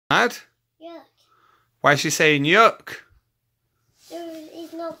Lad? Yuck. Why is she saying yuck?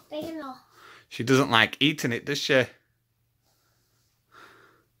 It's not big enough. She doesn't like eating it, does she?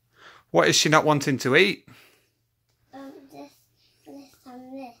 What is she not wanting to eat? This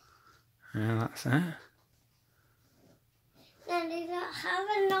and this. Yeah, that's it. And they're not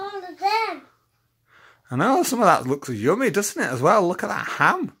having all of them. I know, some of that looks yummy, doesn't it, as well? Look at that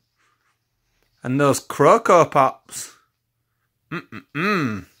ham. And those Croco Pops.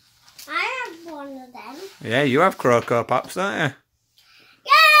 Mm-mm-mm. I have one of them. Yeah, you have Croco Pops, don't you?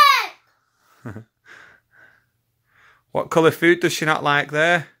 Yeah! What colour food does she not like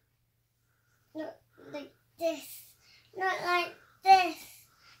there? Not like this. Not like this.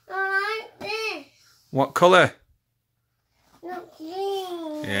 Not like this. What colour? Not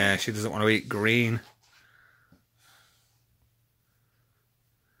green. Yeah, she doesn't want to eat green.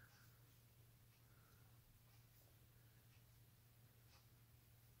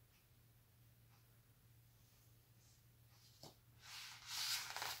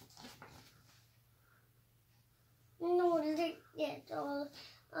 No, look at all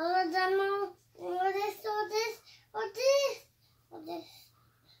of them. Or this, or this, or this, or this.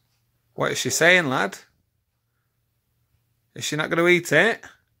 What is she saying, lad? Is she not going to eat it?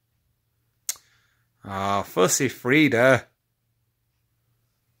 Oh, fussy Freda.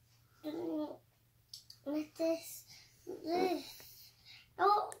 Like this.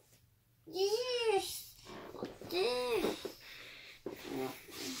 Oh, this. This.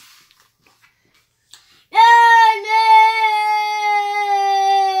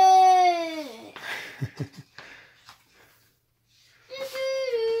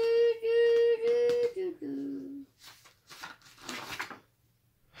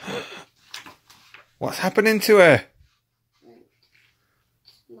 What's happening to her?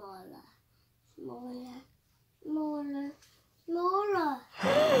 Smaller.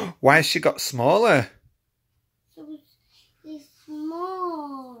 Why has she got smaller? So it's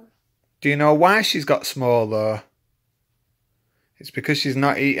small. Do you know why she's got smaller? It's because she's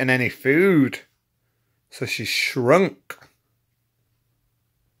not eating any food. So she's shrunk.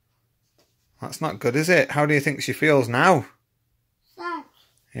 That's not good, is it? How do you think she feels now? Sad.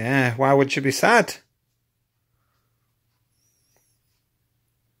 Yeah, why would she be sad?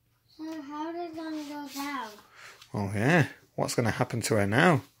 So how did it gonna go down? Oh yeah, what's going to happen to her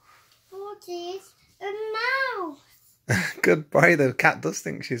now? What is a mouse? Good boy, the cat does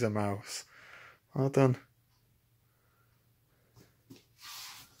think she's a mouse. Well done.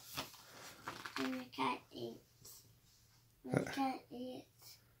 And the cat eats. The cat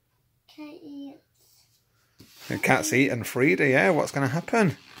eats. Cat eats. The cat's eating Freda, yeah, what's going to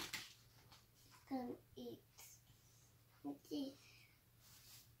happen? Gonna eat. Let's see.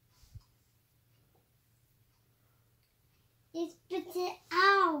 It spit it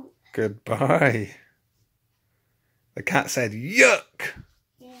out. Good boy. The cat said, yuck!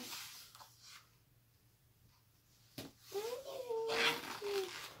 Yeah.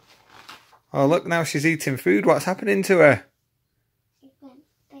 Oh, look, now she's eating food. What's happening to her? It went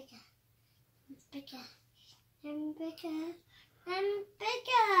bigger. Bigger. And bigger. And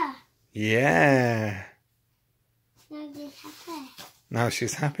bigger. Yeah. Now she's happy. Now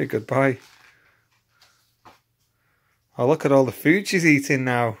she's happy. Good boy. Oh, look at all the food she's eating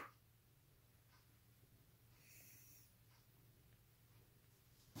now.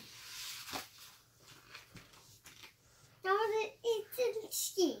 Now they're eating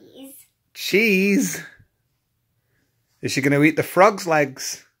cheese. Cheese? Is she going to eat the frog's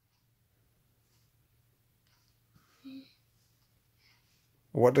legs?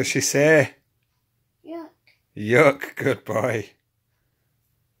 What does she say? Yuck. Yuck, good boy.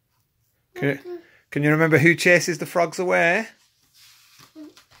 Can you remember who chases the frogs away?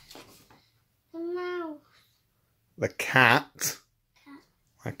 The mouse. The cat.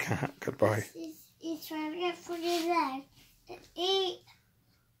 The cat, good boy. He's trying to get for his leg to eat.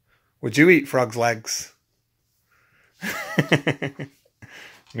 Would you eat frog's legs?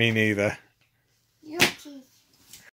 Me neither.